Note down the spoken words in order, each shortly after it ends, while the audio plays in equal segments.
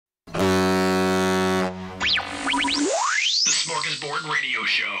smorgasbord radio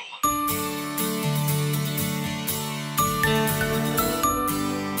show.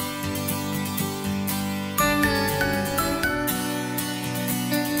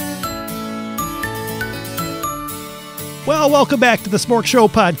 Well, welcome back to the SmorgShow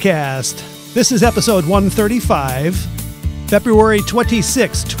Podcast. This is episode 135, February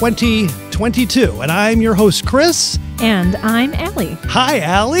 26, 2022. And I'm your host, Chris. And I'm Allie. Hi,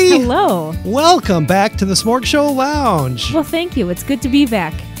 Allie. Hello. Welcome back to the SmorgShow Lounge. Well, thank you. It's good to be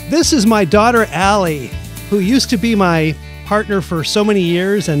back. This is my daughter, Allie, who used to be my partner for so many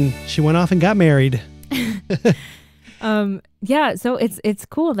years, and she went off and got married. Yeah, so it's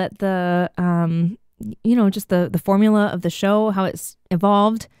cool that just the formula of the show, how it's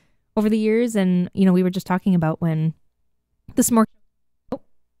evolved over the years. And, we were just talking about when the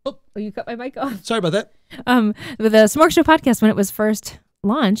Oh, you cut my mic off. Sorry about that. With the SmorgShow Podcast, when it was first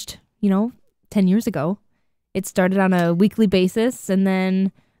launched, 10 years ago, it started on a weekly basis, and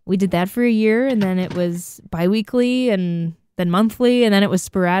then we did that for a year, and then it was bi-weekly, and then monthly, and then it was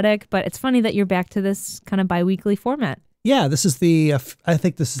sporadic. But it's funny that you're back to this kind of bi-weekly format. Yeah, this is I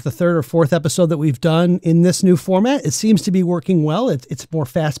think this is the third or fourth episode that we've done in this new format. It seems to be working well. It's more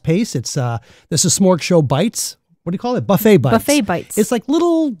fast paced. This is SmorgShow Bites. What do you call it? Buffet Bites. Buffet Bites. It's like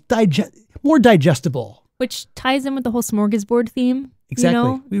little more digestible. Which ties in with the whole smorgasbord theme.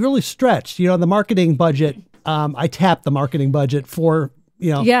 Exactly. We really stretched, the marketing budget. I tapped the marketing budget for,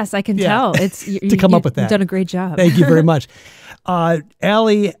 Yes, I can tell. It's to come up with that. You've done a great job. Thank you very much.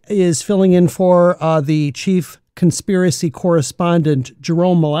 Allie is filling in for the chief conspiracy correspondent,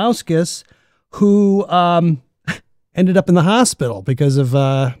 Jerome Malauskas, who ended up in the hospital because of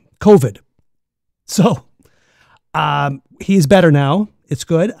COVID. So he's better now. It's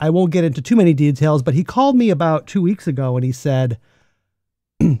good. I won't get into too many details, but he called me about 2 weeks ago and he said,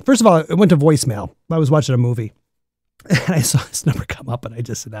 first of all, it went to voicemail. I was watching a movie and I saw this number come up and I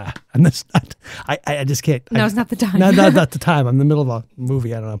just said, I just can't. No, it's not the time. Not the time. I'm in the middle of a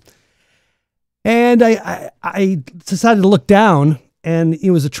movie. I don't know. And I decided to look down, and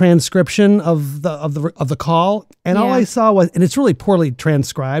it was a transcription of the call, and all I saw was, and it's really poorly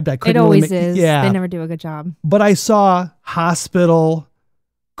transcribed. I couldn't. It always really is. Yeah, they never do a good job. But I saw hospital,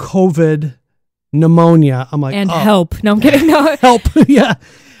 COVID, pneumonia. I'm like, and help. No, I'm kidding. No, help. Yeah.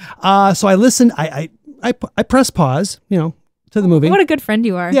 So I listened. I pressed pause. To the movie. What a good friend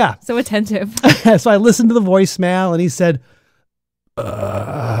you are. Yeah. So attentive. So I listened to the voicemail, and he said,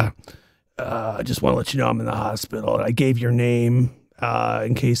 I just want to let you know I'm in the hospital. I gave your name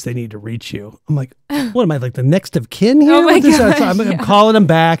in case they need to reach you. I'm like, what am I, like the next of kin here? Oh my God. So I'm calling him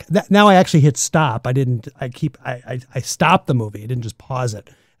back. Now I actually hit stop. I stopped the movie. I didn't just pause it.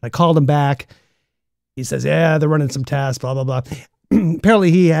 I called him back. He says, yeah, they're running some tests, blah, blah, blah.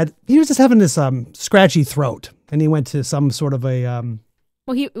 Apparently he was just having this scratchy throat, and he went to some sort of a...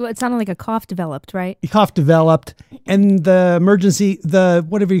 it sounded like a cough developed, right? The cough developed, and the emergency,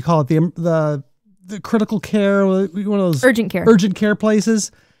 whatever you call it, the critical care, one of those urgent care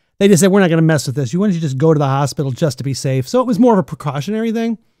places. They just said, we're not going to mess with this. Why don't you just go to the hospital just to be safe? So it was more of a precautionary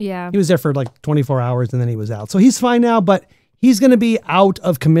thing. Yeah. He was there for like 24 hours and then he was out. So he's fine now, but he's going to be out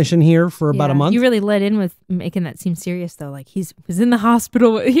of commission here for about a month. You really led in with making that seem serious, though. Like he was in the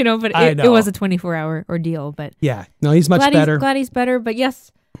hospital, but it was a 24-hour ordeal. But yeah, no, he's much better. Glad he's better. But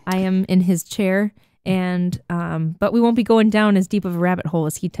yes, I am in his chair, and but we won't be going down as deep of a rabbit hole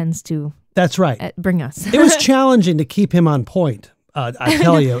as he tends to. That's right. Bring us. It was challenging to keep him on point, I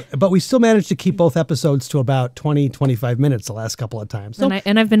tell you, but we still managed to keep both episodes to about 20, 25 minutes the last couple of times. So,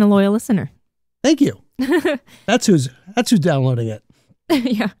 and I've been a loyal listener. Thank you. That's who's downloading it.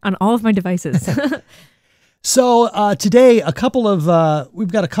 Yeah, on all of my devices. So today,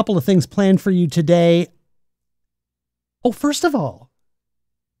 we've got a couple of things planned for you today. Oh, first of all,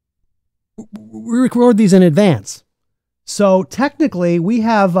 we record these in advance. So technically, we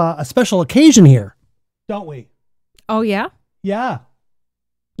have a special occasion here, don't we? Oh, yeah? Yeah.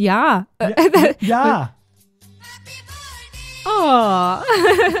 Yeah. Yeah. Oh.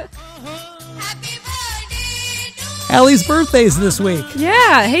 Allie's birthday's this week.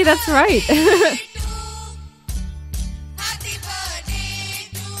 Yeah. Hey, that's right.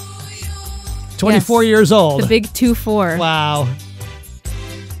 24 years old. The big 2-4. Wow.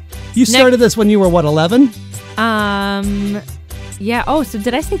 You started this when you were, what, 11? Yeah. Oh, so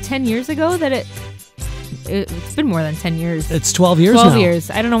did I say 10 years ago that it's been more than 10 years. It's 12 years 12 now. years.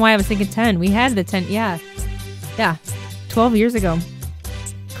 I don't know why I was thinking 10. We had the 10. Yeah. Yeah. 12 years ago.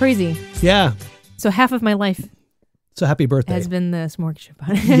 Crazy. Yeah. So half of my life. So happy birthday. Has been the SmorgShow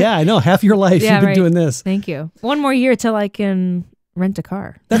Podcast. Yeah, I know. Half your life you've been doing this. Thank you. One more year till I can rent a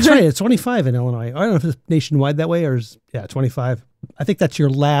car. That's right. It's 25 in Illinois. I don't know if it's nationwide that way or 25. I think that's your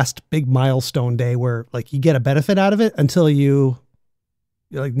last big milestone day where like you get a benefit out of it until you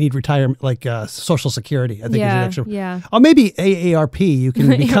like need retirement, like Social Security. I think is an extra. Yeah. Oh, maybe AARP. You can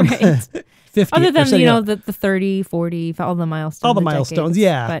become 50. Other than, the 30, 40, all the milestones. All the milestones, decades.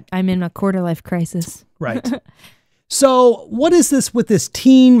 yeah. But I'm in a quarter life crisis. Right. So what is this with this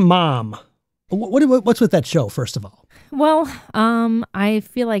teen mom? What's with that show, first of all? Well, I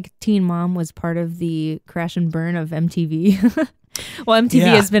feel like Teen Mom was part of the crash and burn of MTV. Well, MTV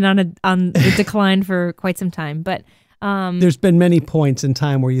has been on the decline for quite some time, but there's been many points in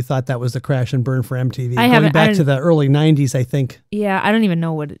time where you thought that was the crash and burn for MTV. Going back to the early 90s, I think. Yeah, I don't even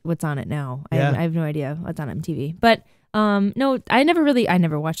know what's on it now. Yeah. I have no idea what's on MTV. But no, I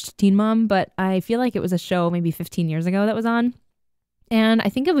never watched Teen Mom, but I feel like it was a show maybe 15 years ago that was on. And I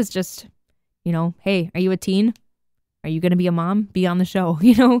think it was just, hey, are you a teen? Are you going to be a mom? Be on the show,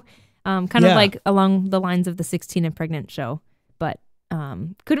 kind of like along the lines of the 16 and Pregnant show, but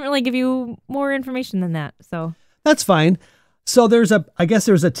couldn't really give you more information than that. So that's fine. So there's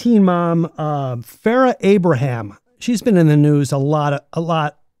a teen mom, Farrah Abraham. She's been in the news a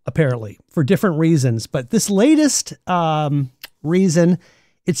lot apparently for different reasons, but this latest reason,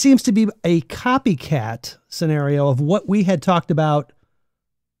 it seems to be a copycat scenario of what we had talked about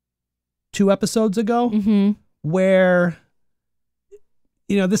 2 episodes ago. Mm-hmm. Where,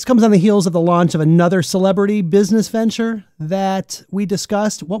 this comes on the heels of the launch of another celebrity business venture that we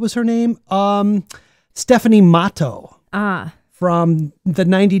discussed. What was her name? Stephanie Matto. From the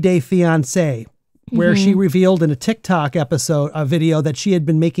 90-Day Fiancé, where she revealed in a TikTok video that she had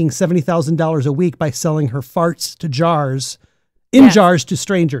been making $70,000 a week by selling her farts to jars to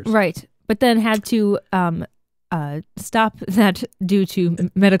strangers. Right. But then had to stop that due to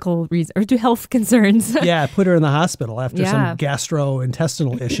medical reasons or to health concerns. Yeah, put her in the hospital after some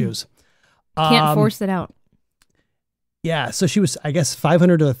gastrointestinal issues. Can't force it out. Yeah, so she was, I guess,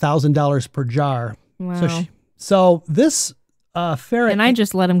 $500 to $1,000 per jar. Wow. So this Farrah, and I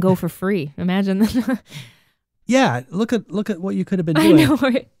just let him go for free. Imagine that. Yeah, look at what you could have been doing. I know.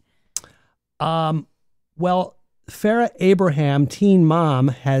 Right? Well, Farrah Abraham, teen mom,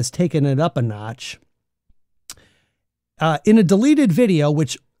 has taken it up a notch. In a deleted video,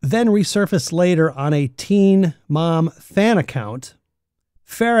 which then resurfaced later on a teen mom fan account,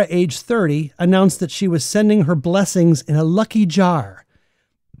 Farrah, age 30, announced that she was sending her blessings in a lucky jar.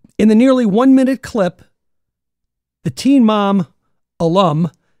 In the nearly 1-minute clip, the teen mom alum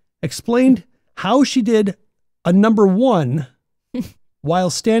explained how she did a number 1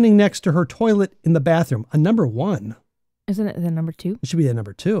 while standing next to her toilet in the bathroom. A number 1? Isn't it the number 2? It should be a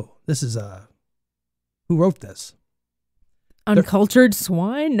number 2. This is who wrote this? Uncultured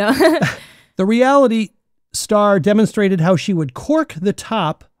swine? No. The reality star demonstrated how she would cork the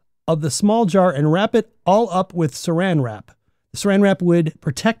top of the small jar and wrap it all up with saran wrap. The saran wrap would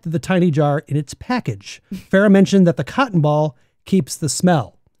protect the tiny jar in its package. Farrah mentioned that the cotton ball keeps the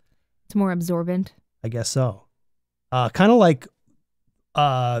smell. It's more absorbent. I guess so. Kind of like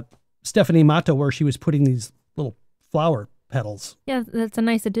Stephanie Matto, where she was putting these little flower petals. Yeah, that's a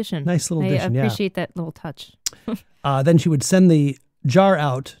nice addition. Nice little addition, I appreciate that little touch. Then she would send the jar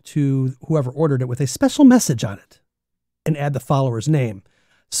out to whoever ordered it with a special message on it and add the follower's name.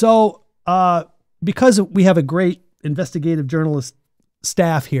 So because we have a great investigative journalist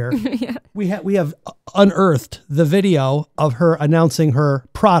staff here, we have unearthed the video of her announcing her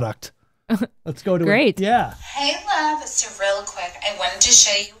product. Let's go to Great. it. Yeah. Hey, love. So real quick, I wanted to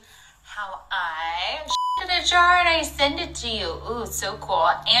show you how I in a jar and I send it to you. Ooh, so cool.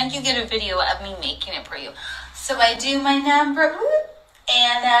 And you get a video of me making it for you. So I do my number,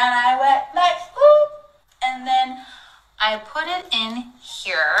 and then I wet my, and then I put it in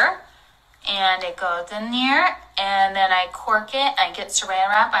here, and it goes in there, and then I cork it, I get saran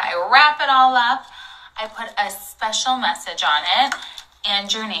wrap, I wrap it all up, I put a special message on it,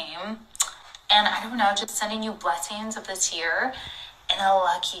 and your name, and I don't know, just sending you blessings of this year in a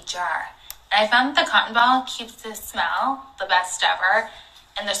lucky jar. And I found that the cotton ball keeps the smell the best ever,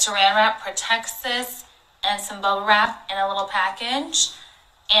 and the saran wrap protects this, and some bubble wrap in a little package,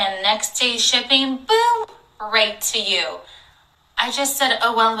 and next day shipping, boom, right to you. I just said,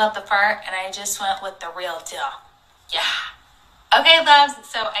 oh well about the fart, and I just went with the real deal. Yeah. Okay, loves,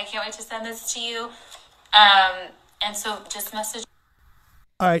 so I can't wait to send this to you. And so just message.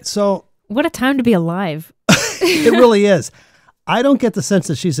 All right, so. What a time to be alive. It really is. I don't get the sense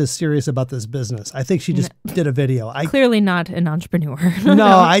that she's as serious about this business. I think she just did a video. Clearly not an entrepreneur. No,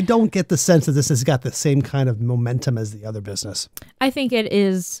 I don't get the sense that this has got the same kind of momentum as the other business. I think it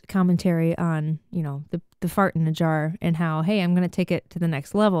is commentary on, the fart in a jar and how, hey, I'm going to take it to the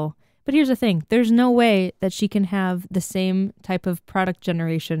next level. But But here's the thing. There's no way that she can have the same type of product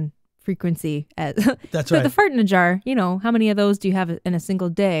generation frequency as That's right. the fart in a jar. How many of those do you have in a single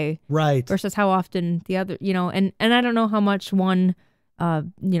day? Right. Versus how often the other, and I don't know how much one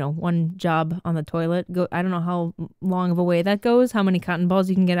job on the toilet I don't know how long of a way that goes, how many cotton balls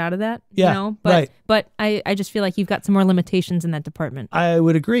you can get out of that. Yeah, But right. But I just feel like you've got some more limitations in that department. I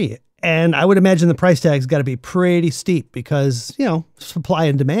would agree. And I would imagine the price tag's got to be pretty steep because, supply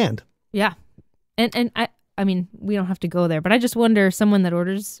and demand. Yeah. And I mean, we don't have to go there, but I just wonder, someone that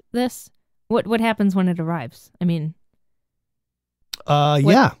orders this, what happens when it arrives? I mean,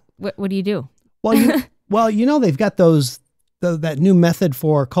 yeah. What do you do? Well, they've got that new method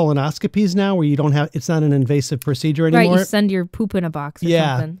for colonoscopies now where you don't have, it's not an invasive procedure anymore. Right, you send your poop in a box or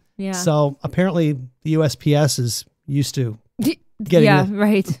something. Yeah. So apparently the USPS is used to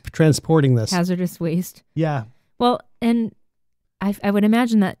getting transporting this. Hazardous waste. Yeah. Well, and I would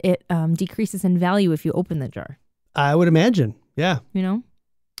imagine that it decreases in value if you open the jar. I would imagine. Yeah.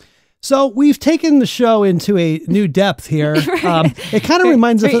 So we've taken the show into a new depth here. It kind of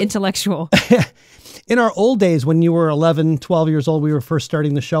reminds us very intellectual. In our old days, when you were 11, 12 years old, we were first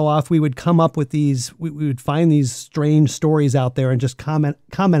starting the show off, we would come up with these, we would find these strange stories out there and just comment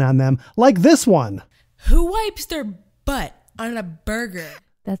on them, like this one. Who wipes their butt on a burger?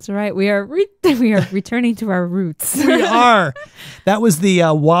 That's right. We are returning to our roots. We are. That was the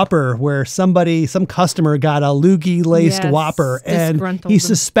Whopper where some customer got a loogie-laced Whopper, and he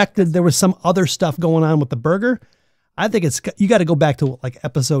suspected there was some other stuff going on with the burger. I think you got to go back to like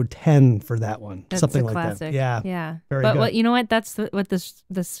episode 10 for that one. That's something a like classic. that. Yeah. Yeah. Very but good. What, you know what? That's what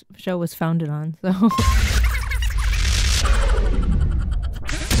this show was founded on.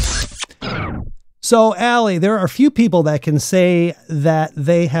 So, Allie, there are a few people that can say that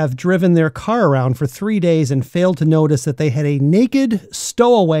they have driven their car around for 3 days and failed to notice that they had a naked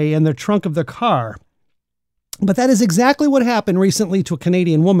stowaway in the trunk of their car. But that is exactly what happened recently to a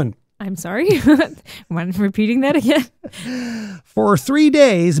Canadian woman. I'm sorry. Mind repeating that again? For 3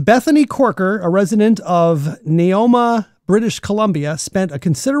 days, Bethany Corker, a resident of Neoma, British Columbia, spent a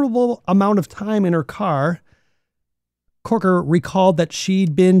considerable amount of time in her car. Corker recalled that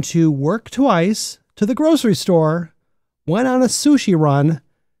she'd been to work twice, to the grocery store, went on a sushi run,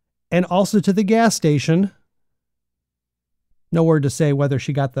 and also to the gas station. No word to say whether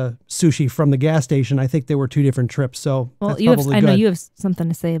she got the sushi from the gas station. I think they were two different trips, so well, that's probably good. I know you have something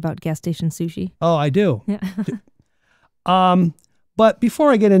to say about gas station sushi. Oh, I do. Yeah. But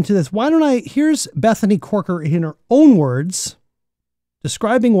before I get into this, here's Bethany Corker in her own words,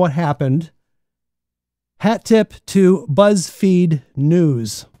 describing what happened. Hat tip to BuzzFeed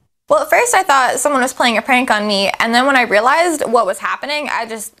News. Well, at first I thought someone was playing a prank on me, and then when I realized what was happening, I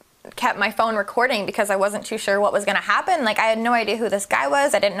just kept my phone recording because I wasn't too sure what was going to happen. Like, I had no idea who this guy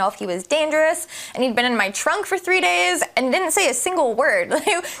was. I didn't know if he was dangerous, and he'd been in my trunk for 3 days and didn't say a single word.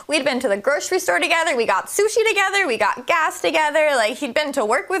 We'd been to the grocery store together, we got sushi together, we got gas together. Like, he'd been to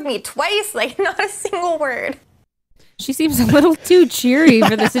work with me twice, like, not a single word. She seems a little too cheery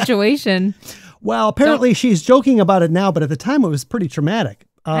for the situation. Well, apparently she's joking about it now, but at the time it was pretty traumatic.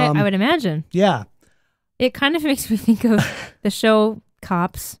 I would imagine. Yeah. It kind of makes me think of the show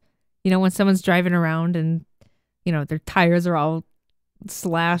Cops, when someone's driving around and, their tires are all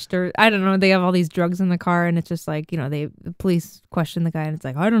slashed, or I don't know, they have all these drugs in the car, and it's just like, the police question the guy, and it's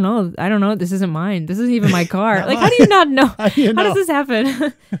like, I don't know, this isn't mine. This isn't even my car. Like, how do you not know? How does this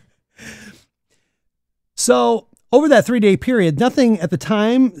happen? So, over that 3-day period, nothing at the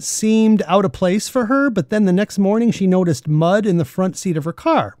time seemed out of place for her, but then the next morning she noticed mud in the front seat of her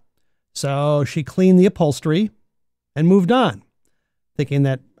car. So she cleaned the upholstery and moved on, thinking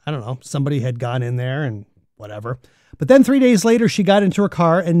that, I don't know, somebody had gone in there and whatever. But then 3 days later, she got into her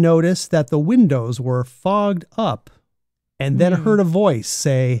car and noticed that the windows were fogged up, and then heard a voice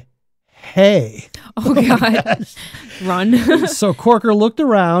say, "Hey." Oh, God. Run. So Corker looked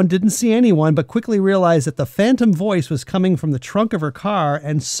around, didn't see anyone, but quickly realized that the phantom voice was coming from the trunk of her car,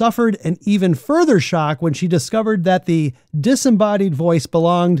 and suffered an even further shock when she discovered that the disembodied voice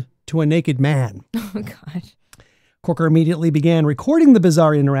belonged to a naked man. Oh, God. Corker immediately began recording the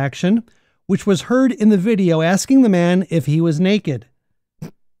bizarre interaction, which was heard in the video, asking the man if he was naked.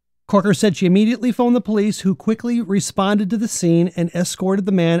 Corker said she immediately phoned the police, who quickly responded to the scene and escorted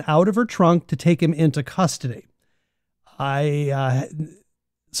the man out of her trunk to take him into custody.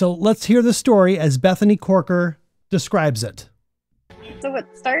 So let's hear the story as Bethany Corker describes it. So it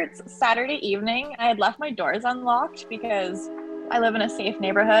starts Saturday evening. I had left my doors unlocked because I live in a safe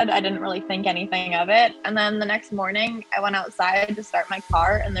neighborhood. I didn't really think anything of it. And then the next morning I went outside to start my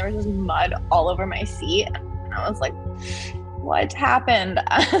car, and there was just mud all over my seat. And I was like, what happened?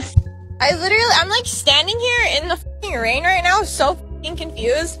 I'm like standing here in the fucking rain right now, so fucking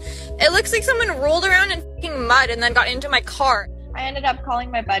confused. It looks like someone rolled around in fucking mud and then got into my car. I ended up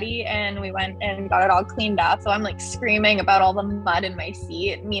calling my buddy and we went and got it all cleaned up. So I'm like screaming about all the mud in my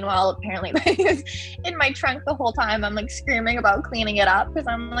seat. Meanwhile, apparently in my trunk the whole time, I'm like screaming about cleaning it up because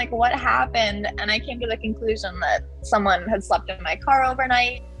I'm like, what happened? And I came to the conclusion that someone had slept in my car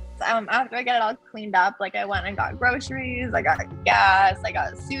overnight. After I get it all cleaned up, like I went and got groceries, I got gas, I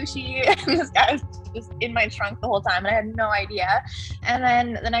got sushi, and this guy was just in my trunk the whole time and I had no idea. And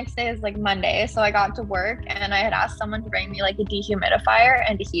then the next day is like Monday, so I got to work and I had asked someone to bring me like a dehumidifier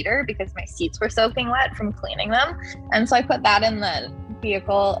and a heater because my seats were soaking wet from cleaning them. And so I put that in the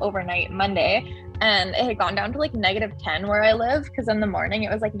vehicle overnight Monday. And it had gone down to like -10 where I live because in the morning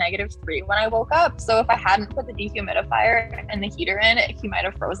it was like -3 when I woke up. So if I hadn't put the dehumidifier and the heater in, he might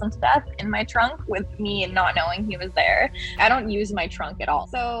have frozen to death in my trunk with me not knowing he was there. I don't use my trunk at all.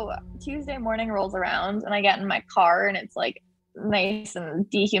 So Tuesday morning rolls around and I get in my car and it's like nice and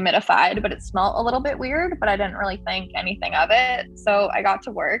dehumidified, but it smelled a little bit weird, but I didn't really think anything of it. So I got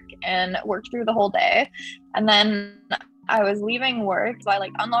to work and worked through the whole day. And then I was leaving work, so I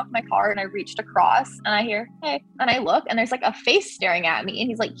like unlocked my car and I reached across and I hear, hey, and I look and there's like a face staring at me and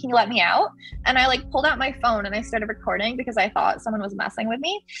he's like, can you let me out? And I like pulled out my phone and I started recording because I thought someone was messing with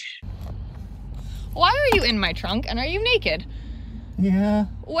me. Why are you in my trunk and are you naked? Yeah.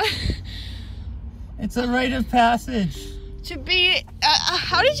 What? It's a rite of passage. To be,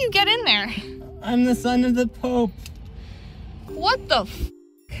 how did you get in there? I'm the son of the Pope. What the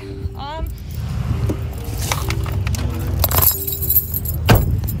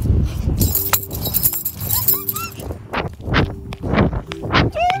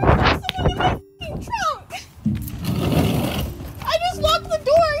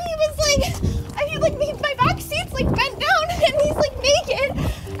my back seat's like bent down and he's like naked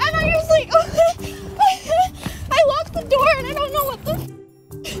and I was like, oh. I locked the door and I don't know what the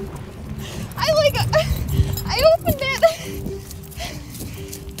I opened it.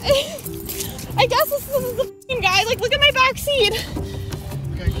 I guess this is the fucking guy. Like, look at my back seat.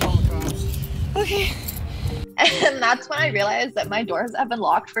 Okay, call the cops. Okay. And that's when I realized that my doors have been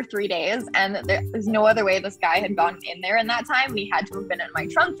locked for 3 days and that there's no other way this guy had gone in there in that time. And he had to have been in my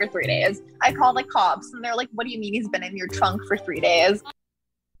trunk for 3 days. I called the cops and they're like, what do you mean he's been in your trunk for 3 days?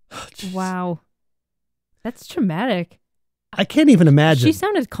 Wow. That's traumatic. I can't even imagine. She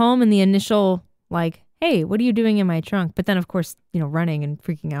sounded calm in the initial, like, hey, what are you doing in my trunk? But then, of course, running and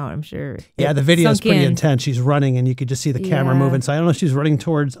freaking out, I'm sure. Yeah, the video is pretty intense. She's running and you could just see the camera moving. So I don't know if she's running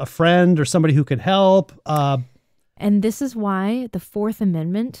towards a friend or somebody who could help. And this is why the Fourth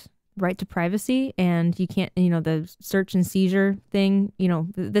Amendment, right to privacy, and you can't, the search and seizure thing,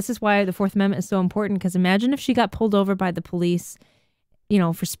 this is why the Fourth Amendment is so important. Because imagine if she got pulled over by the police,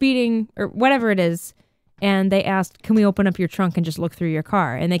 for speeding or whatever it is, and they asked, can we open up your trunk and just look through your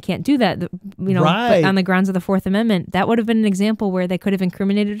car? And they can't do that, right. But on the grounds of the Fourth Amendment. That would have been an example where they could have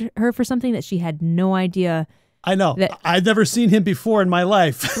incriminated her for something that she had no idea. I know. I've never seen him before in my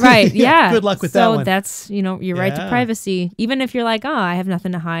life. Right, yeah. Good luck with that one. So that's, your right to privacy. Even if you're like, I have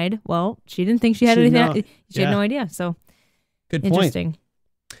nothing to hide. Well, she didn't think she had anything. She had no idea. So good point. Interesting.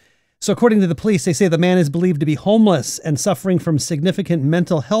 So according to the police, they say the man is believed to be homeless and suffering from significant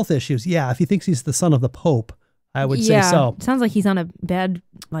mental health issues. Yeah, if he thinks he's the son of the Pope, I would say so. Sounds like he's on a bad,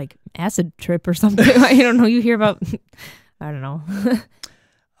 acid trip or something. I don't know. You hear about, I don't know.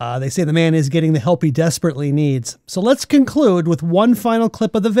 They say the man is getting the help he desperately needs. So let's conclude with one final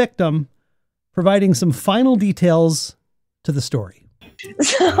clip of the victim, providing some final details to the story.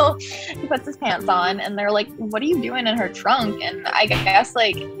 So he puts his pants on and they're like, what are you doing in her trunk? And I guess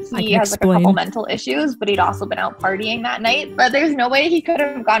he has a couple mental issues, but he'd also been out partying that night. But there's no way he could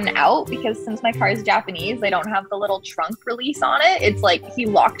have gotten out because since my car is Japanese, they don't have the little trunk release on it. It's like he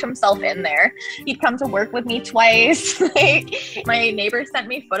locked himself in there. He'd come to work with me twice. My neighbor sent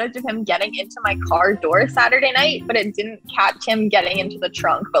me footage of him getting into my car door Saturday night, but it didn't catch him getting into the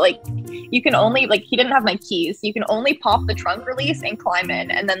trunk. But you can only he didn't have my keys. So you can only pop the trunk release and climb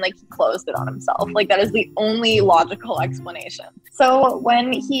in, and then he closed it on himself. That is the only logical explanation. So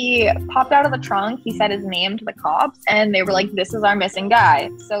when he popped out of the trunk, he said his name to the cops and they were like, this is our missing guy.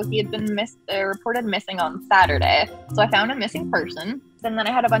 So he had been reported missing on Saturday. So I found a missing person. And then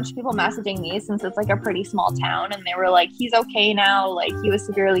I had a bunch of people messaging me since it's a pretty small town, and they were like, he's okay now. He was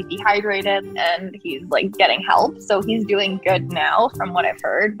severely dehydrated and he's getting help. So he's doing good now from what I've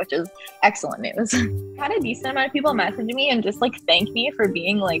heard, which is excellent news. I had a decent amount of people messaging me and just thank me for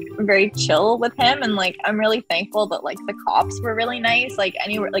being very chill with him. And I'm really thankful that the cops were really nice.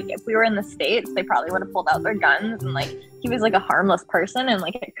 If we were in the States, they probably would have pulled out their guns and he was like a harmless person and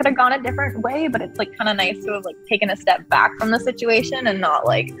like it could have gone a different way, but it's like kind of nice to have like taken a step back from the situation and not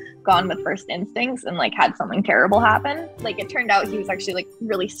like gone with first instincts and like had something terrible happen. Like it turned out he was actually like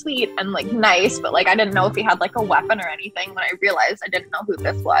really sweet and like nice, but like I didn't know if he had like a weapon or anything when I realized I didn't know who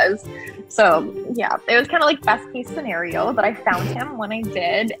this was. So yeah, it was kind of like best case scenario that I found him when I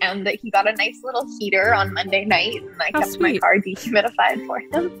did, and that he got a nice little heater on Monday night and I kept my car dehumidified for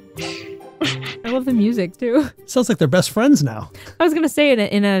him. I love the music too. Sounds like they're best friends now. I was gonna say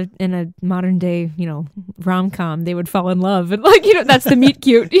in a modern day, rom-com, they would fall in love, and like that's the meet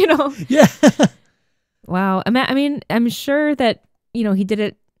cute, Yeah. Wow. I mean, I'm sure that he did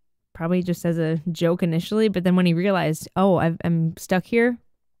it probably just as a joke initially, but then when he realized, oh, I'm stuck here,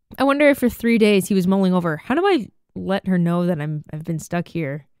 I wonder if for 3 days he was mulling over, how do I let her know that I've been stuck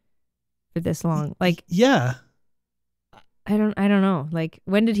here for this long? Like, yeah. I don't know. Like,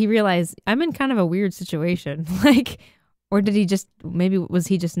 when did he realize I'm in kind of a weird situation? Like, or did he was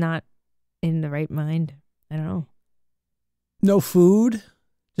he just not in the right mind? I don't know. No food,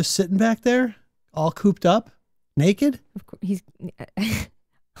 just sitting back there, all cooped up, naked. Of course, he's.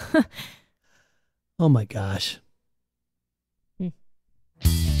 Oh my gosh.